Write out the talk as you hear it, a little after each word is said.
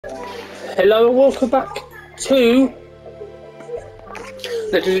Hello and welcome back to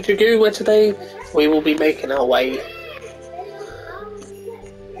Legend of Dragoon, where today we will be making our way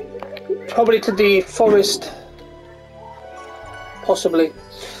probably to the forest, possibly.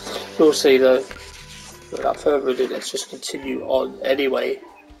 We'll see though. Without further ado, let's just continue on anyway.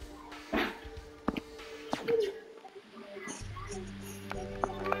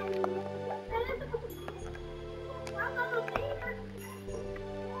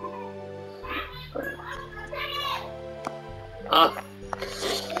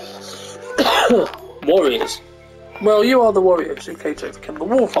 Warriors. Well, you are the warriors who came to overcome the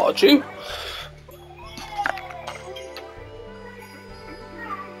wolf, aren't you?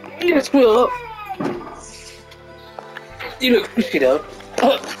 Yes, we are. You look fishy though.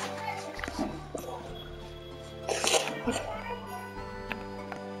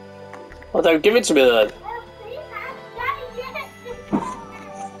 Well, don't give it to me then.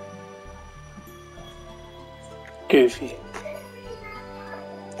 Goofy.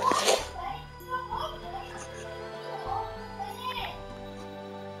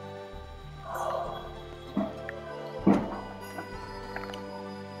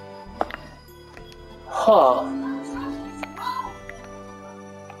 Huh.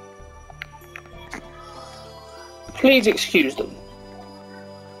 Please excuse them.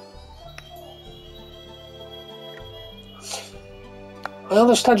 I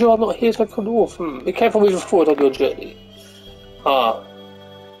understand you are not here to overcome the wolf. Be careful moving forward on your journey. Ah.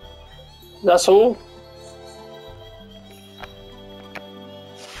 That's all?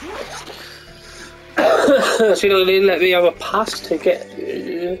 So you don't need to let me have a pass to get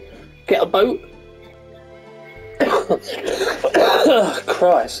a boat?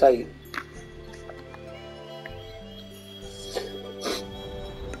 Christ's sake.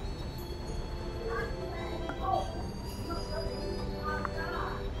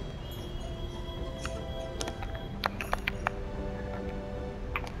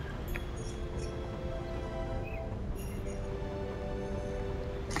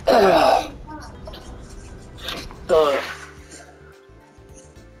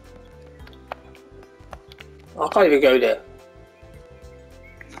 I can't even go there.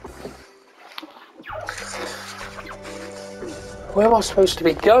 Where am I supposed to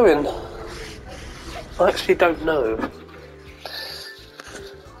be going? I actually don't know.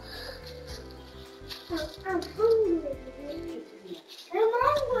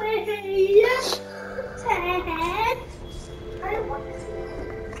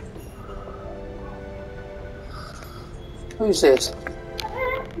 Who's this?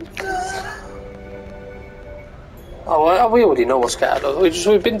 Oh, well, we already know what's going on.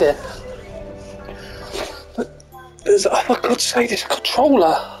 We've been there. Oh, for God's sake, this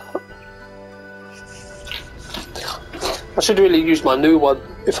controller! I should really use my new one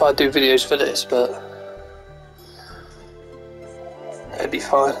if I do videos for this, but it'd be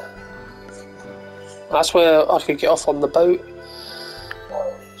fine. That's where I could get off on the boat.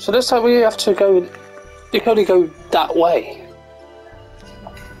 So this time we have to go. You can only go that way.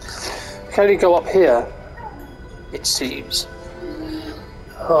 You can only go up here, it seems.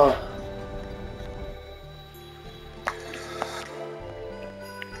 Oh.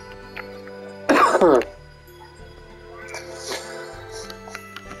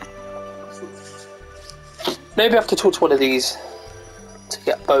 Maybe I have to talk to one of these to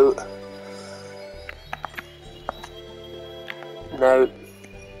get a boat. No.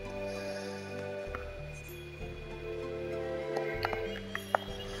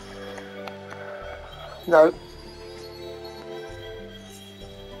 No.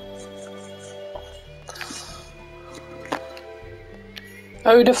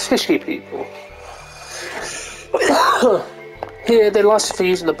 Oh, the fishy people. Here, they're licensed for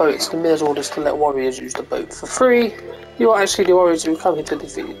using the boats. The mayor's orders to let warriors use the boat for free. You are actually the warriors who come here to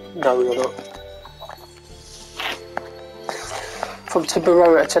defeat. No, you're not. From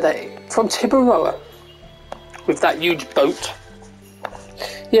Tiburoa today. From Tiburoa. With that huge boat.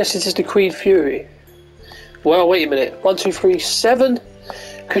 Yes, it is the Queen Fury. Well, wait a minute. 1, 2, 3, 7.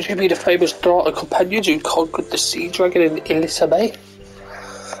 Could you be the famous Dark companions who conquered the sea dragon in Elissa Bay?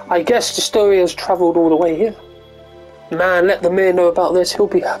 I guess the story has travelled all the way here. Man, let the mayor know about this. He'll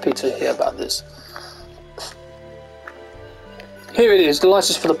be happy to hear about this. Here it is, the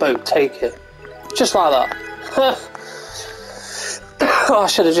license for the boat. Take it. Just like that. Oh, I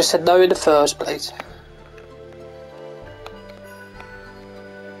should have just said no in the first place.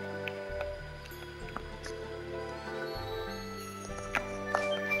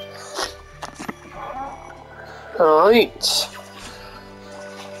 Right.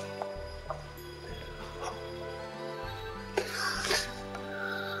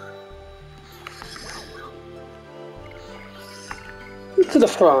 To the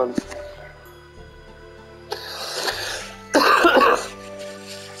front.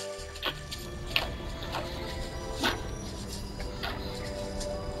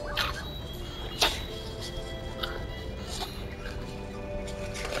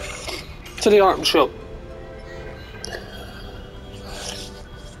 To the item shop.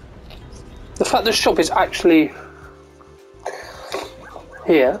 The fact the shop is actually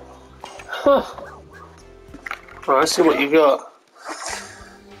here. Huh. Right, let's see what you got.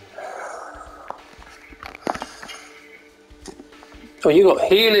 Oh, you got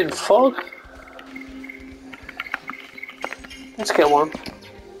healing fog? Let's get one.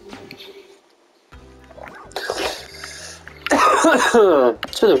 To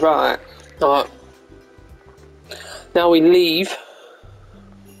the right. Alright. Now we leave.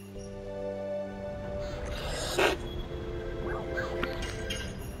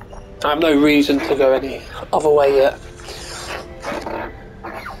 I have no reason to go any other way yet.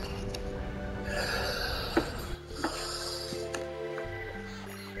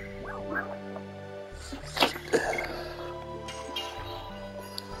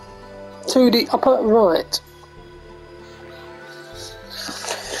 To the upper right.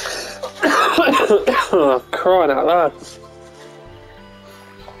 Crying out loud.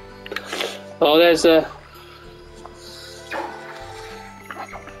 Oh, there's a...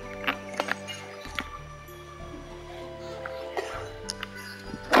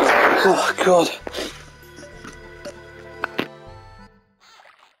 Oh, God.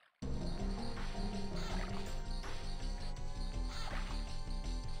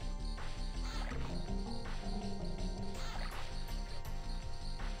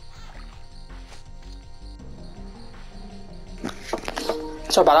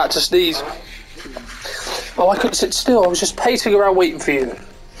 Sorry about that, to sneeze. Oh, I couldn't sit still, I was just pacing around waiting for you.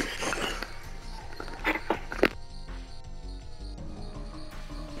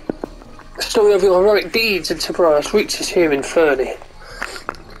 The story of your heroic deeds in Tiburonis reaches here in Fernie.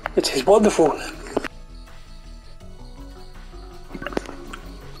 It is wonderful.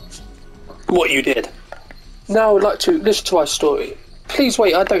 What you did. Now I would like to listen to my story. Please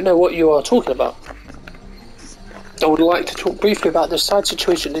wait, I don't know what you are talking about. I would like to talk briefly about the sad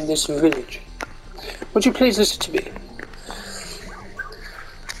situation in this village. Would you please listen to me?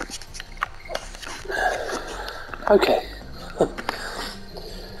 Okay.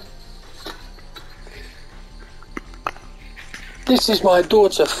 This is my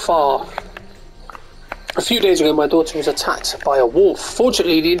daughter, Far. A few days ago, my daughter was attacked by a wolf.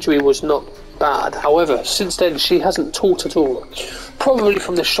 Fortunately, the injury was not bad. However, since then, she hasn't talked at all. Probably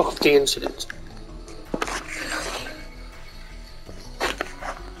from the shock of the incident.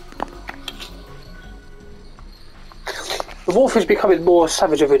 The wolf is becoming more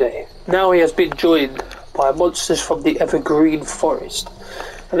savage every day. Now he has been joined by monsters from the evergreen forest,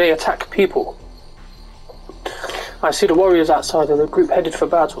 and they attack people. I see the warriors outside and the group headed for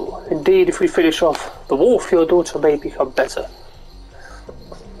battle. Indeed, if we finish off the wolf, your daughter may become better.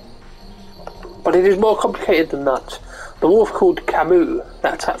 But it is more complicated than that. The wolf called Camus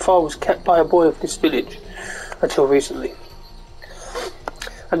that attacked Far was kept by a boy of this village until recently.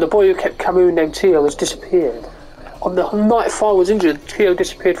 And the boy who kept Camus named Tio has disappeared. On the night Far was injured, Tio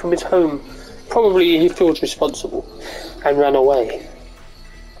disappeared from his home. Probably he feels responsible and ran away.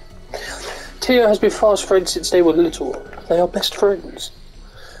 Tio has been Far's friend since they were little. They are best friends.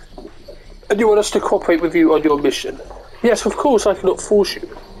 And you want us to cooperate with you on your mission? Yes, of course, I cannot force you.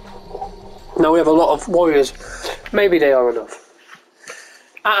 Now we have a lot of warriors. Maybe they are enough.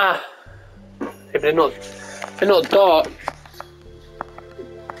 If they're not dark.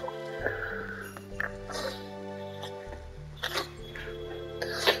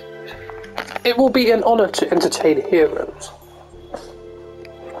 It will be an honour to entertain heroes.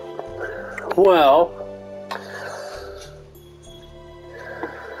 Well,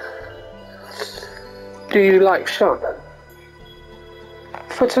 do you like Sean?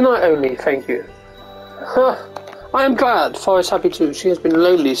 For tonight only, thank you. I am glad. Far is happy too. She has been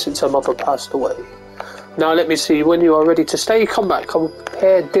lonely since her mother passed away. Now let me see. When you are ready to stay, come back. I will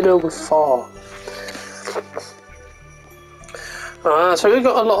prepare dinner with Far. So we've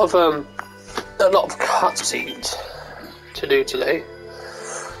got a lot of cutscenes to do today.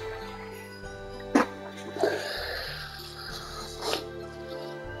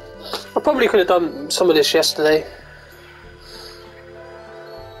 I probably could have done some of this yesterday.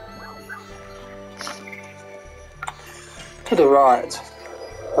 To the right.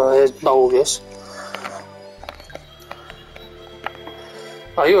 Here's Bulgus.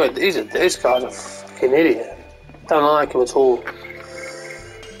 Oh, this guy's a fucking idiot. Don't like him at all.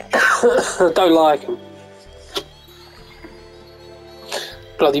 Don't like him.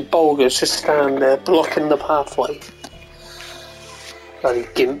 bloody bulgars just stand there blocking the pathway. Bloody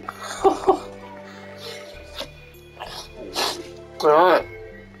gimp. Alright.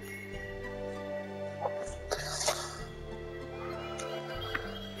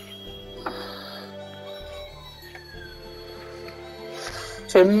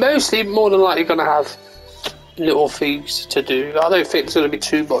 So mostly, more than likely, going to have little things to do. I don't think there's going to be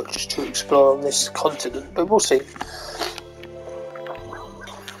too much to explore on this continent, but we'll see.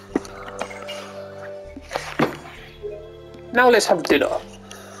 Now let's have dinner.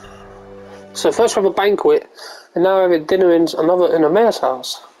 So first we have a banquet, and now we're having dinner in a mayor's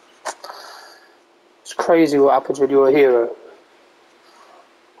house. It's crazy what happens when you're a hero.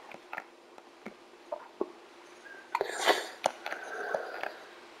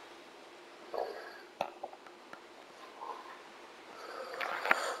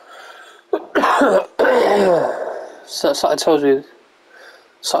 So something tells me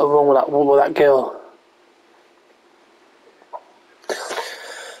something wrong with that girl.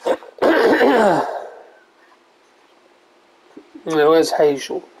 Where's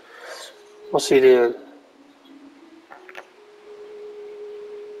Hazel? What's he doing?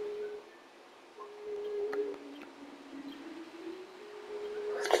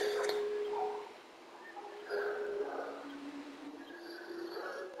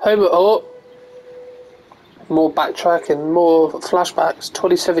 Homer, oh, more backtracking, more flashbacks,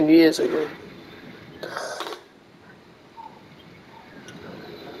 27 years ago.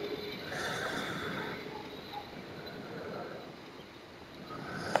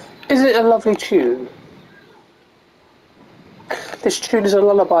 Isn't it a lovely tune? This tune is a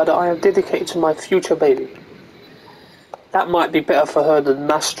lullaby that I have dedicated to my future baby. That might be better for her than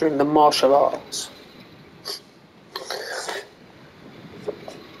mastering the martial arts.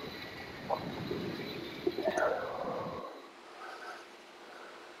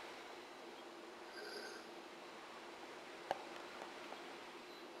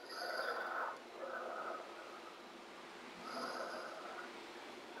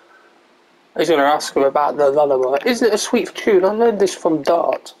 He's going to ask him about the lullaby. Isn't it a sweet tune? I learned this from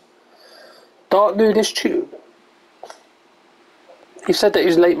Dart. Dart knew this tune. He said that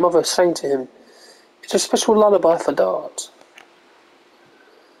his late mother sang to him. It's a special lullaby for Dart.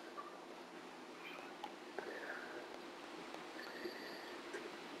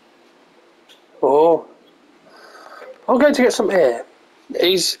 Oh. I'm going to get some air.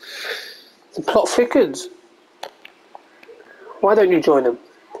 The plot thickens. Why don't you join him?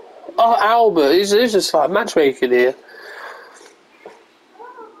 Oh, Albert, he's just like matchmaking here.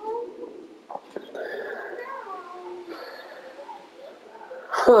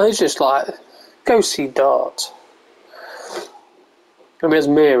 He's just like, go see Dart. And there's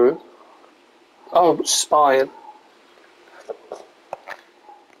Miru. Oh, spying.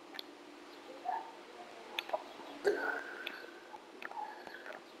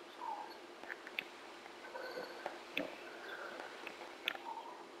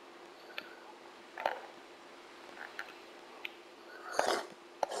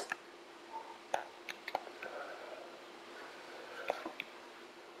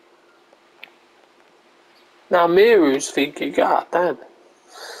 Now Miru's thinking, god damn.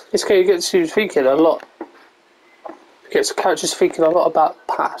 This guy gets you thinking a lot. Gets the characters thinking a lot about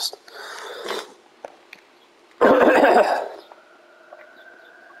the past.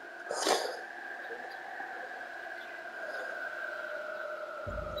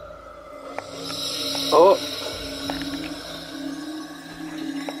 Oh.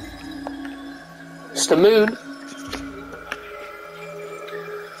 It's the moon.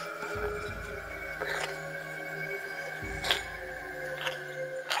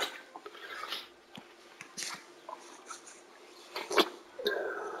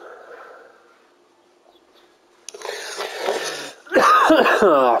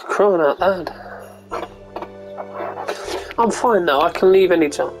 Oh, crying out loud. I'm fine now, I can leave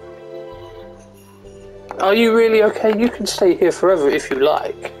anytime. Are you really okay? You can stay here forever if you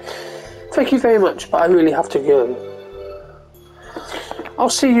like. Thank you very much, but I really have to go. I'll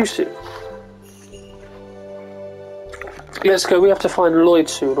see you soon. Let's go, we have to find Lloyd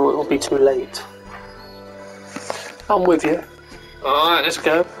soon or it'll be too late. I'm with you. Alright, let's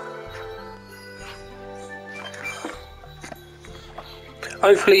go.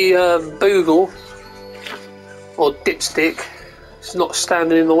 Hopefully Boogle or Dipstick is not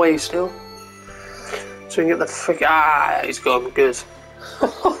standing in the way still. So we can get the frick. Ah, he's gone. Good.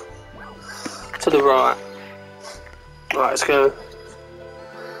 To the right. Right, let's go.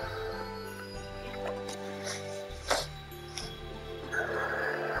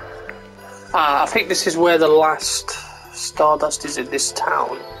 Ah, I think this is where the last Stardust is in this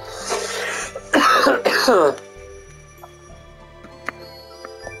town.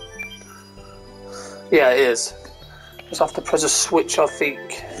 Yeah, it is. Just have to press a switch, I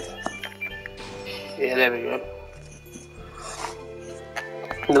think. Yeah, there we go.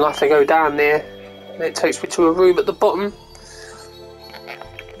 And then I have to go down there. And it takes me to a room at the bottom.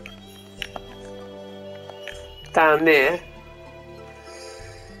 Down there.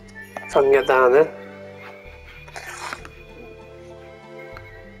 If I can get down there.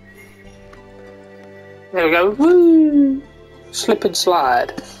 There we go. Woo! Slip and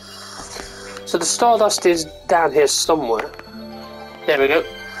slide. So the Stardust is down here somewhere. There we go.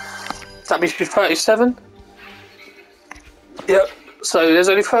 That means we're 37. Yep. So there's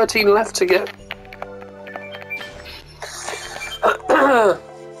only 13 left to get.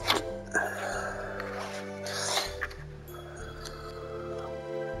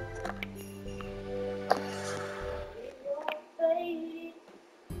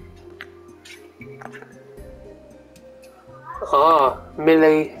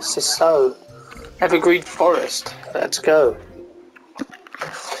 Millie Ciso. Evergreen Forest. Let's go.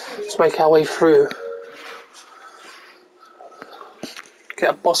 Let's make our way through.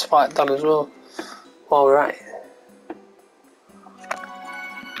 Get a boss fight done as well while we're at it.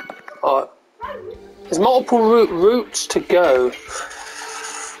 Alright. There's multiple routes to go.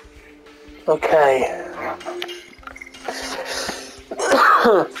 Okay.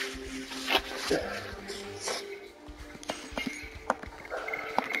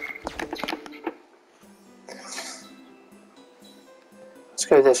 Let's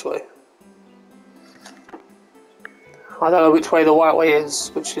go this way. I don't know which way the white way is,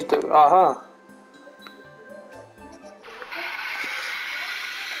 which is the... aha.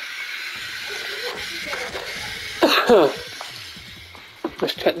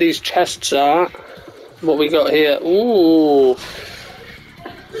 Let's check these chests out. What we got here? Ooh.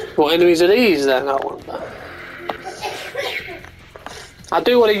 What enemies are these then, I wonder? I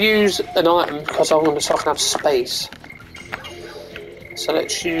do want to use an item because I want to so I can have space. So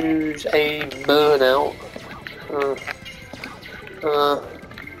let's use a burnout.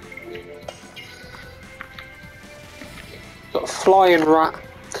 Got a flying rat.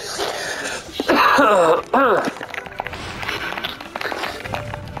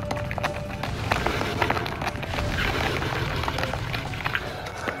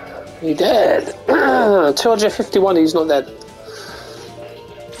 He dead. 251, he's not dead.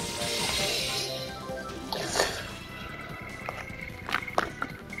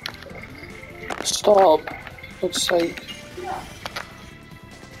 Stop. For God's sake.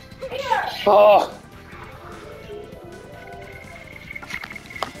 Oh.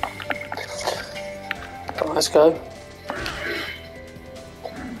 Right, let's go.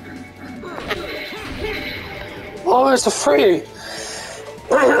 Oh, it's a 3.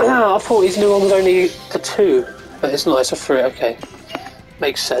 I thought his new one was only a 2, but it's not, it's a 3, okay.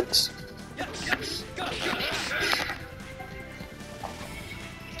 Makes sense.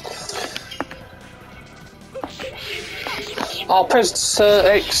 I'll press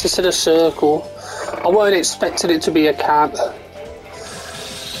X instead of circle. I weren't expecting it to be a counter.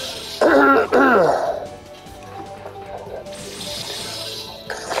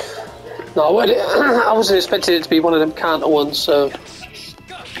 No, I wasn't expecting it to be one of them counter ones, so...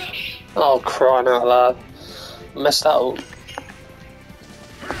 Oh, crying out loud. Messed that up.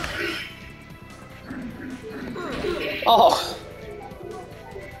 Oh!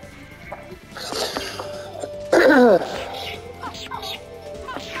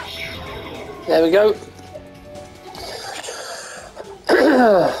 There we go.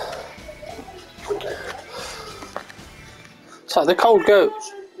 It's like the cold goes.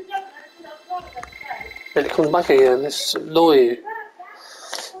 Then it comes back again. It's annoying.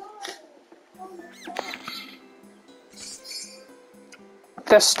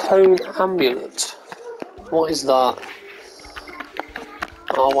 Deathstone Amulet. What is that?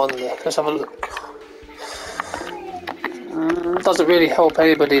 I wonder. Let's have a look. Doesn't really help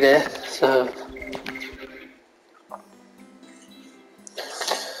anybody there. So.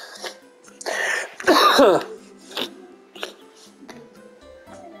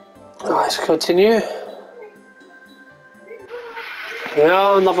 Let's continue.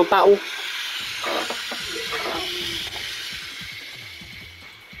 Yeah, another battle.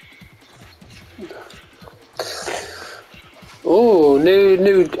 Oh,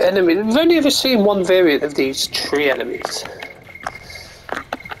 new enemy. We've only ever seen one variant of these tree enemies.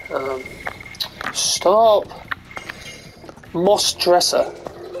 Stop. Moss Dresser.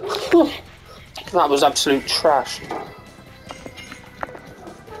 That was absolute trash.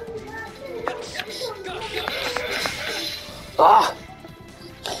 Ah!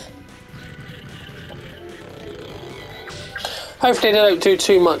 Hopefully they don't do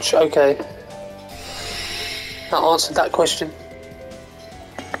too much. Okay. That answered that question.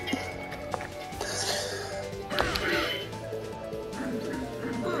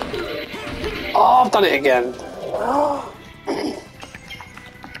 Oh, I've done it again.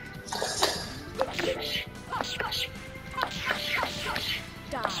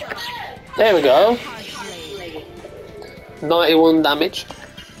 There we go. 91 damage.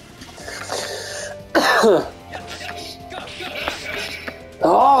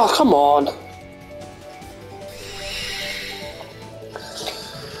 Oh, come on.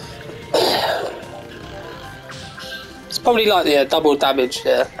 It's probably like the double damage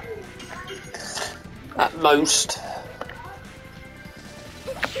there. At most.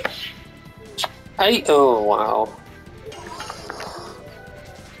 8? Oh, wow.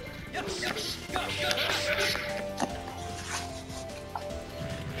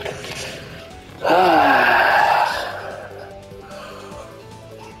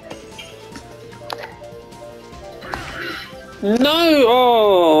 No!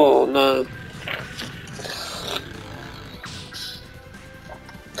 Oh, no.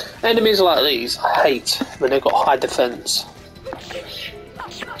 Enemies like these, I hate when they've got high defense.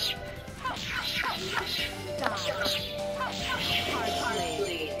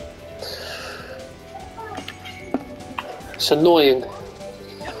 It's annoying.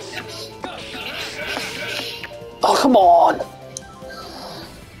 Oh, come on!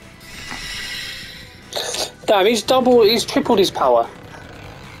 Damn, he's tripled his power.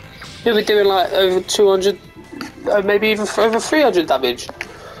 He'll be doing like over 200, maybe even over 300 damage.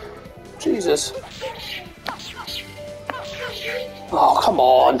 Jesus. Oh, come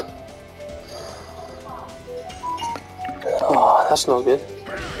on. Oh, that's not good.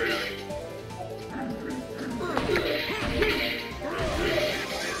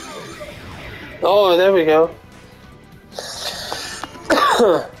 Oh, there we go.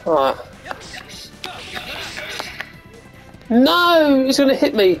 Alright. No, he's gonna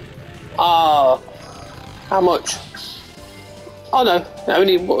hit me. Ah, how much? Oh no, it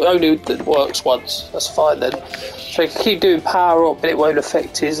only works once. That's fine then. So he can keep doing power up, but it won't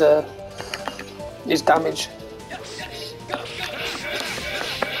affect his damage.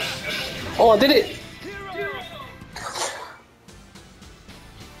 Oh, I did it.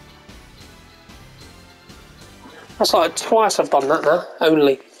 That's like twice I've done that now,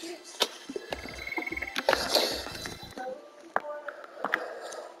 only.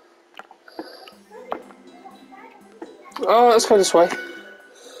 Oh, let's go this way.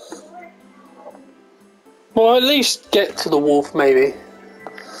 Well, at least get to the wolf, maybe.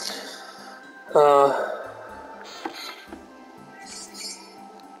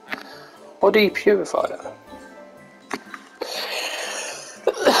 Body purifier.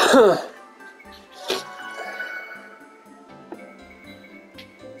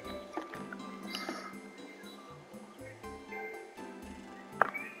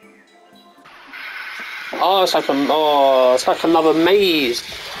 Oh, it's like another maze,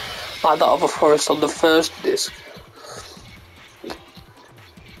 like that other forest on the first disc.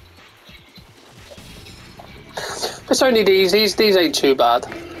 It's only these ain't too bad.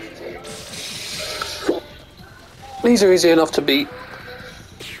 These are easy enough to beat.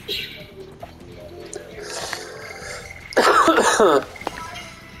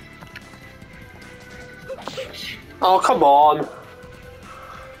 Oh, come on.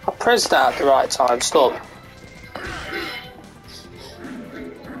 I pressed that at the right time, stop.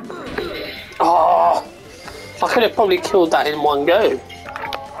 Oh, I could have probably killed that in one go.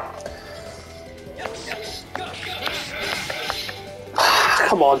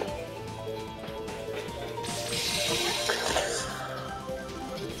 Come on.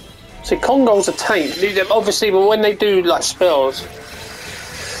 See, Kongo's a tank. Obviously, but when they do like spells,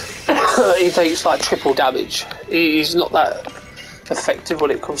 he takes like triple damage. He's not that effective when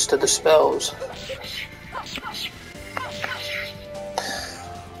it comes to the spells.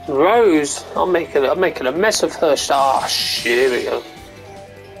 Rose, I'm making a mess of her. Ah, shit, here we go.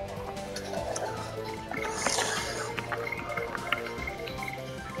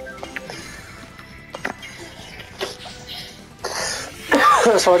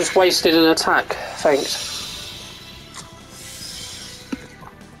 So I just wasted an attack. Thanks.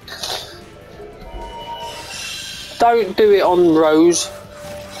 Don't do it on Rose.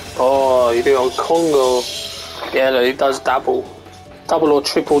 Oh, you do it on Kongo. Yeah, no, it does double or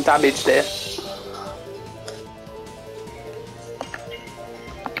triple damage there.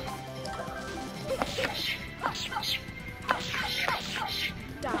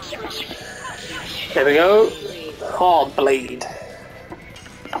 There we go. Hard bleed.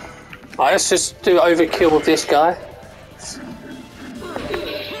 Right, let's just do overkill with this guy.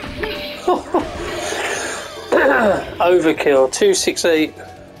 Overkill, 268.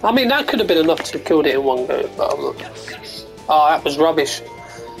 I mean, that could have been enough to have killed it in one go, but I'm not. Oh, that was rubbish.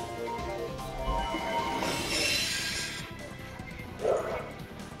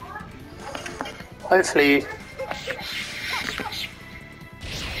 Hopefully.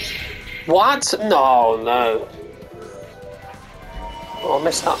 What? No, no. Oh, I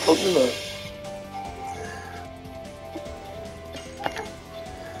messed that up, didn't I?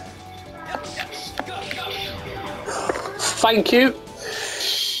 Thank you.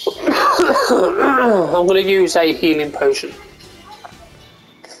 I'm going to use a healing potion.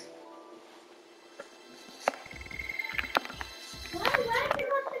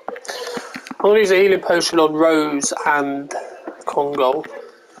 I'm going to use a healing potion on Rose and Congo.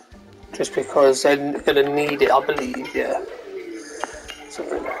 Just because they're going to need it, I believe, yeah. So,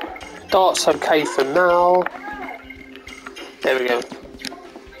 Dart's okay for now. There we go.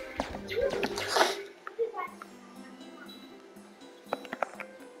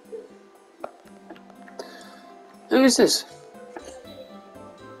 Who is this?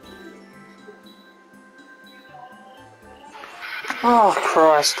 Oh,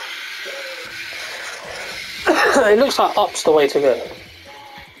 Christ. It looks like up's the way to go.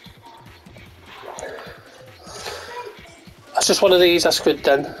 That's just one of these, that's good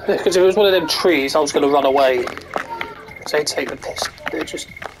then. Because if it was one of them trees, I was going to run away. Because they take the piss. They're just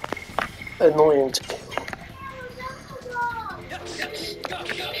annoying to kill.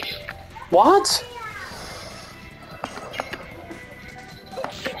 What?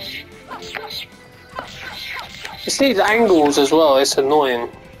 It's these angles as well, it's annoying.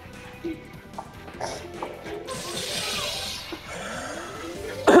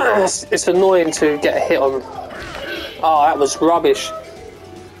 It's annoying to get a hit on. Oh, that was rubbish.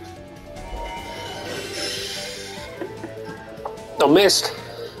 I missed.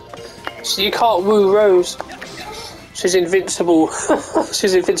 So you can't woo Rose. She's invincible.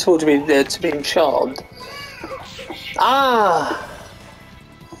 She's invincible to being charmed. Ah.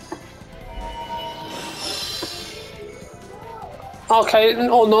 Okay,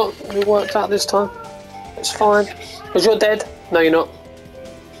 or not. It worked out this time. It's fine. Because you're dead. No, you're not.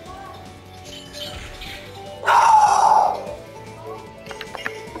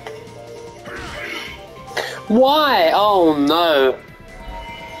 Why? Oh no.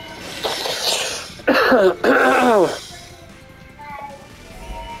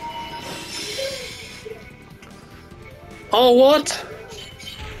 Oh, what?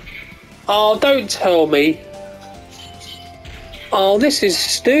 Oh, don't tell me. Oh, this is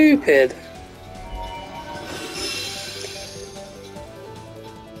stupid.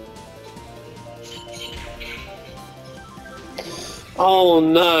 Oh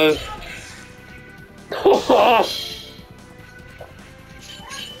no.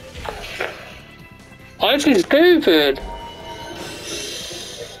 Oh, this is stupid.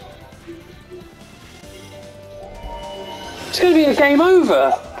 It's going to be a game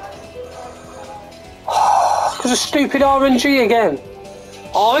over. Because of stupid RNG again.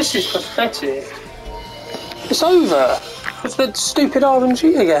 Oh, this is pathetic. It's over. It's the stupid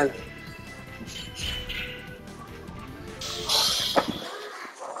RNG again.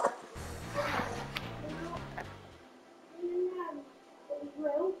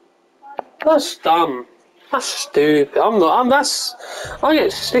 That's dumb. That's stupid. I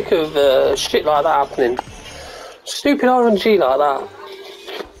get sick of shit like that happening. Stupid RNG like that.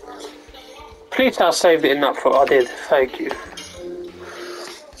 Please I saved it in that foot. I did. Thank you.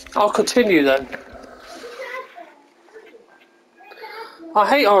 I'll continue then. I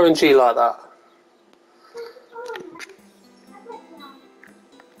hate RNG like that.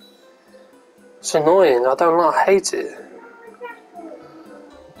 It's annoying. I don't like. I hate it.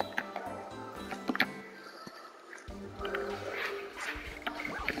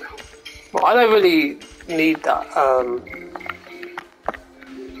 Well, I don't really need that.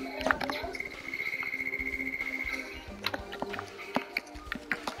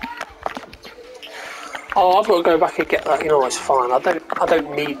 Oh, I've got to go back and get that. You know, it's fine. I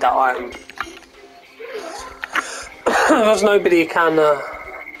don't need that item. Because nobody can.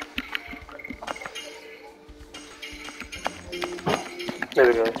 There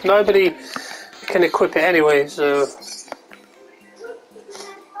we go. Nobody can equip it anyway, so.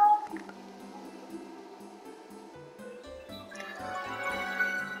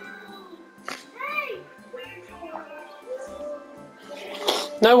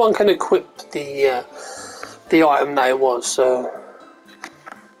 No one can equip the item that it was, so.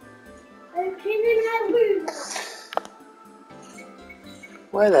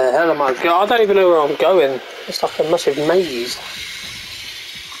 Where the hell am I going? I don't even know where I'm going. It's like a massive maze.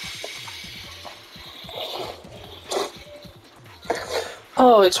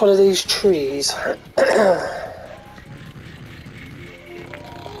 Oh, it's one of these trees.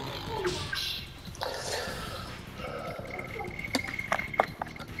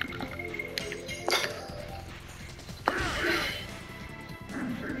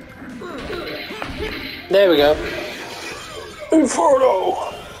 There we go. Inferno!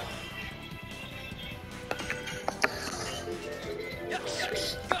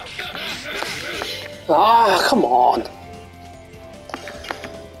 Ah, come on.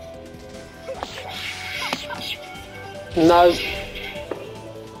 No.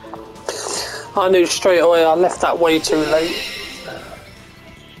 I knew straight away I left that way too late.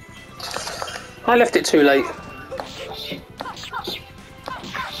 I left it too late.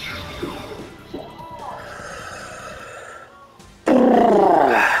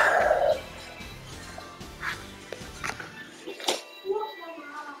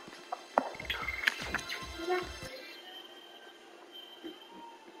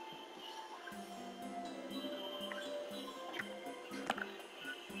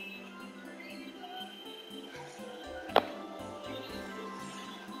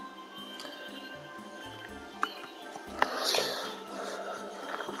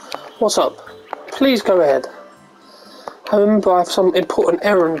 What's up? Please go ahead. I remember I have some important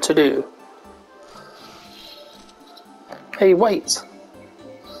errand to do. Hey, wait.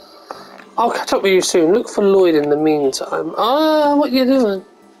 I'll catch up with you soon. Look for Lloyd in the meantime. Ah, what you doing?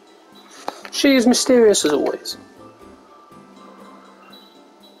 She is mysterious as always.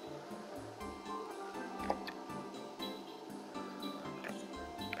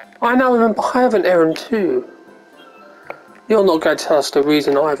 I now remember I have an errand too. You're not going to tell us the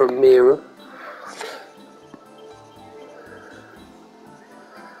reason I have a mirror.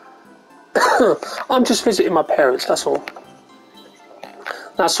 I'm just visiting my parents, that's all.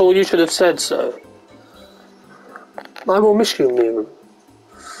 That's all, you should have said so. I will miss you, Mirror.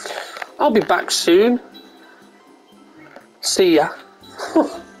 I'll be back soon. See ya.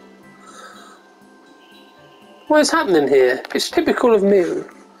 What is happening here? It's typical of Mirror.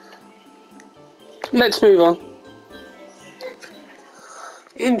 Let's move on.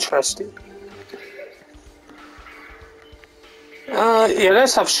 Interesting. Yeah,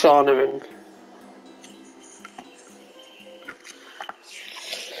 let's have Shana in.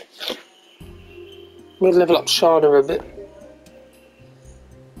 We'll level up Shana a bit.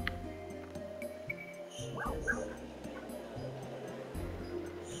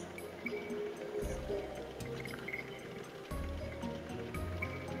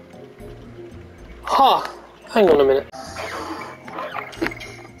 Ha! Hang on a minute.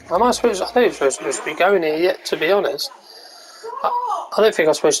 Am I supposed? I don't think I'm supposed to be going here yet, to be honest. I don't think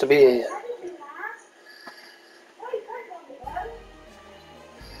I'm supposed to be here yet.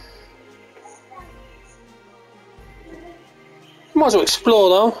 Might as well explore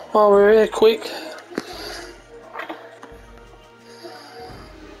though, while we're here, quick.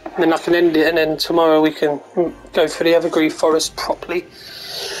 And then I can end it, and then tomorrow we can go for the evergreen forest properly.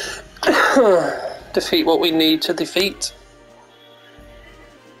 Defeat what we need to defeat.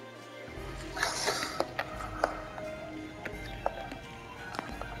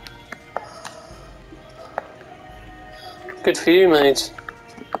 Good for you, mate.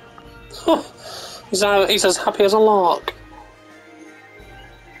 Oh, he's as happy as a lark.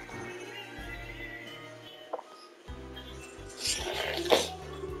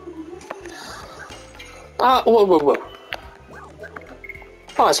 Ah, whoa.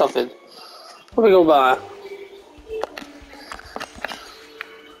 Buy something. What are we gonna buy?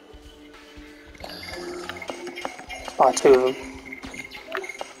 Let's buy two of them.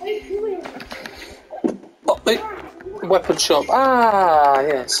 Oh, wait. Weapon shop. Ah,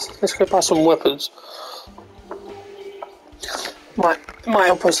 yes. Let's go buy some weapons. Might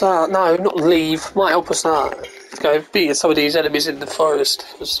help us out. No, not leave. Might help us out. Let's go beat some of these enemies in the forest.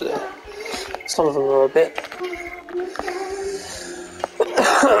 Because, some of them are a bit.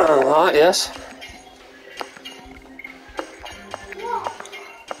 Right, yes.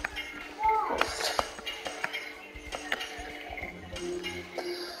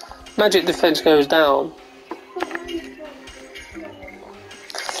 Magic defense goes down.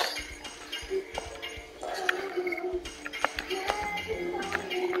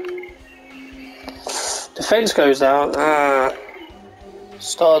 Defense goes down. Ah.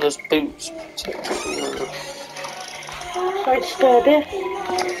 Stardust boots. Sorry to disturb you.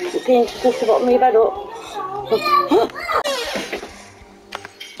 It's interesting to what me bed up.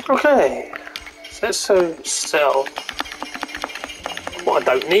 Okay. So let's sell what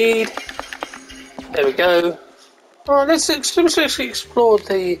I don't need. There we go. Alright, let's explore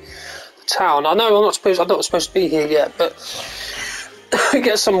the town. I know I'm not supposed to be here yet, but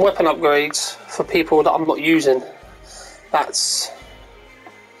get some weapon upgrades for people that I'm not using. Sounds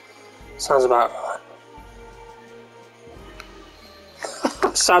about right.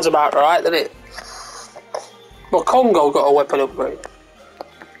 Sounds about right, doesn't it? Well, Congo got a weapon upgrade.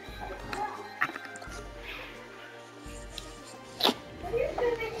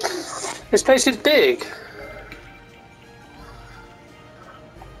 This place is big.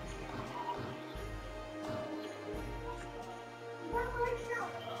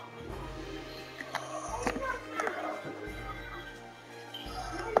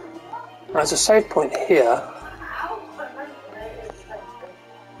 There's a save point here.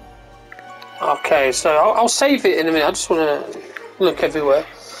 Okay, so I'll save it in a minute. I just want to look everywhere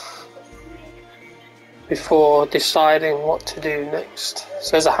before deciding what to do next.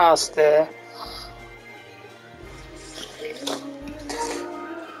 So there's a house there.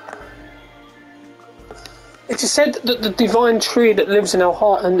 It is said that the divine tree that lives in our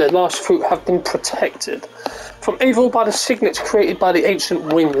heart and the last fruit have been protected from evil by the signets created by the ancient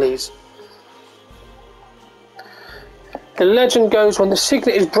Winglies. The legend goes, when the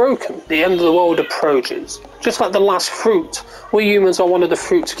signet is broken, the end of the world approaches. Just like the last fruit, we humans are one of the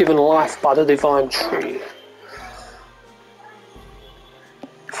fruits given life by the divine tree.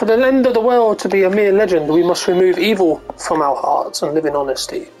 For the end of the world to be a mere legend, we must remove evil from our hearts and live in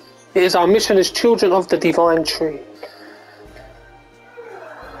honesty. It is our mission as children of the divine tree.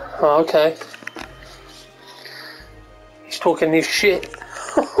 Oh, okay. He's talking his shit.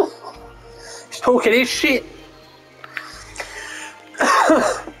 He's talking his shit.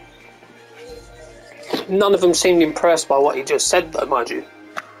 None of them seemed impressed by what he just said, though, mind you.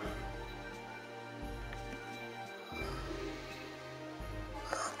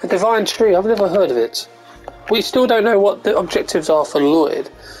 The divine tree, I've never heard of it. We still don't know what the objectives are for Lloyd.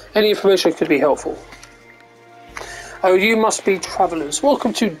 Any information could be helpful. Oh, you must be travellers.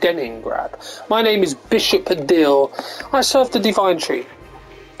 Welcome to Delingrad. My name is Bishop Dill. I serve the divine tree.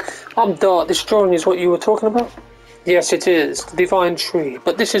 I'm Dart. This drawing is what you were talking about? Yes, it is. The divine tree.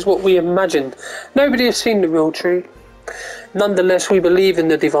 But this is what we imagined. Nobody has seen the real tree. Nonetheless, we believe in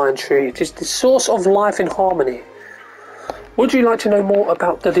the divine tree. It is the source of life and harmony. Would you like to know more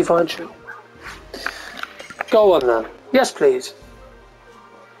about the divine tree? Go on then. Yes, please.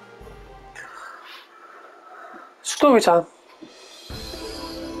 Story time.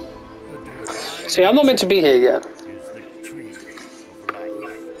 See, I'm not meant to be here yet.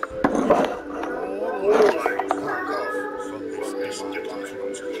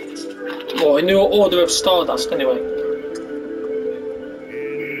 Well, in your order of stardust, anyway. In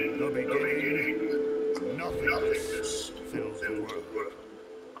the beginning, nothingness filled the world.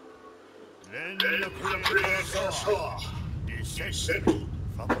 Then the Creator saw descend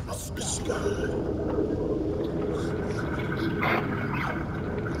from the sky.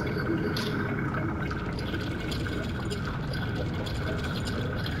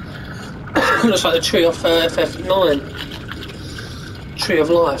 Looks like the tree off FF9. Tree of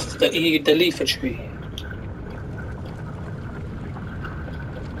life, the leafer tree.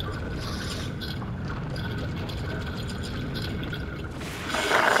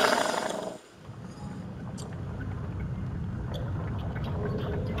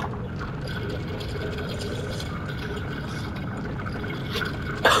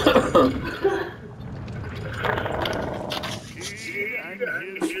 He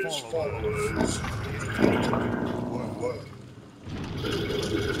and his followers created the world.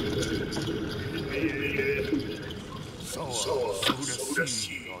 Sowed a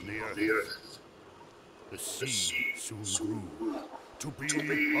seed on the earth. The seed soon grew to be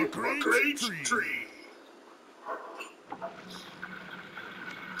a great tree.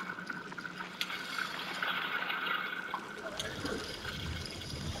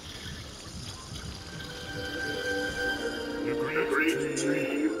 The great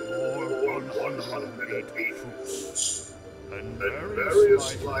tree bore 108 fruits, and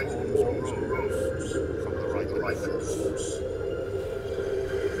various life forms arose from the ripe fruits.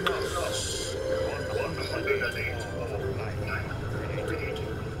 Thus, 108 forms of life created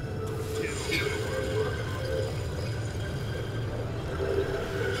to fill the world.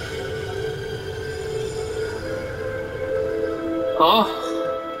 Ah.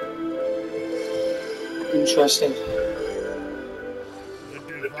 Interesting. The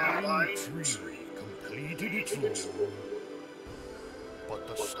divine tree completed its role, but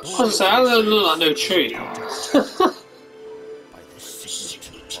the What's that? That doesn't look like no tree. by the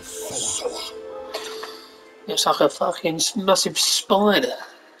signet of Soa. Looks like a fucking massive spider.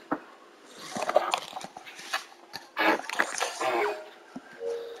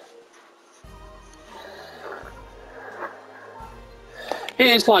 It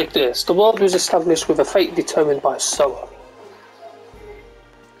is like this. The world was established with a fate determined by sower.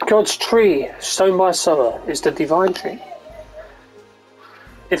 God's tree, sown by sower, is the divine tree.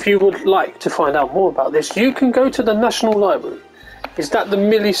 If you would like to find out more about this, you can go to the National Library. Is that the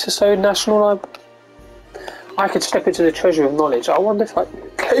Millie Sisson National Library? I could step into the treasure of knowledge. I wonder if I'm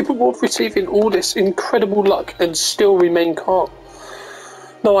capable of receiving all this incredible luck and still remain calm.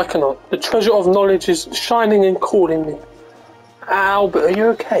 No, I cannot. The treasure of knowledge is shining and calling me. Albert, are you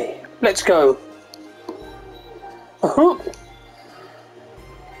okay? Let's go.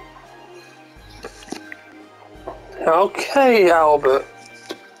 Okay, Albert.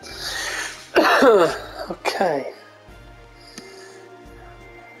 Okay.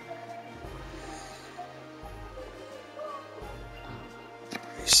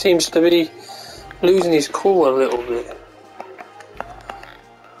 He seems to be losing his cool a little bit.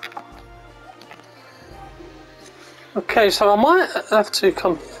 Okay, so I might have to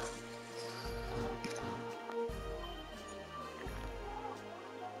come.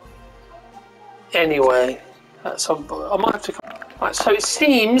 Anyway, I might have to come. Right, so it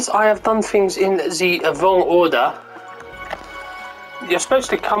seems I have done things in the wrong order. You're supposed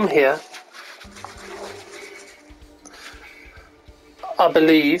to come here, I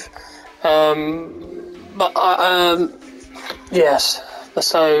believe. Yes.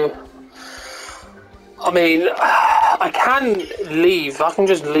 So, I mean, I can leave. I can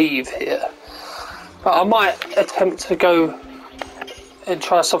just leave here, but I might attempt to go and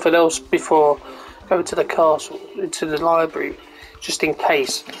try something else before going to the castle, into the library, just in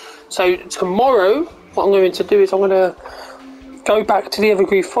case. So tomorrow, what I'm going to do is I'm going to go back to the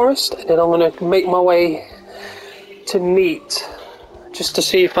evergreen forest, and then I'm going to make my way to Neat, just to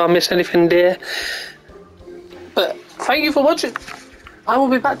see if I miss anything there. But thank you for watching. I will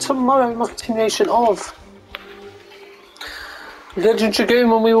be back tomorrow with my continuation of Legend of Dragoon,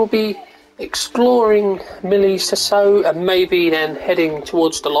 when we will be exploring Millie Sisson and maybe then heading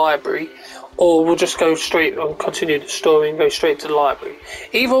towards the library, or we'll just go straight and continue the story and go straight to the library.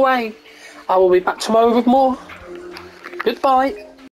 Either way, I will be back tomorrow with more. Goodbye.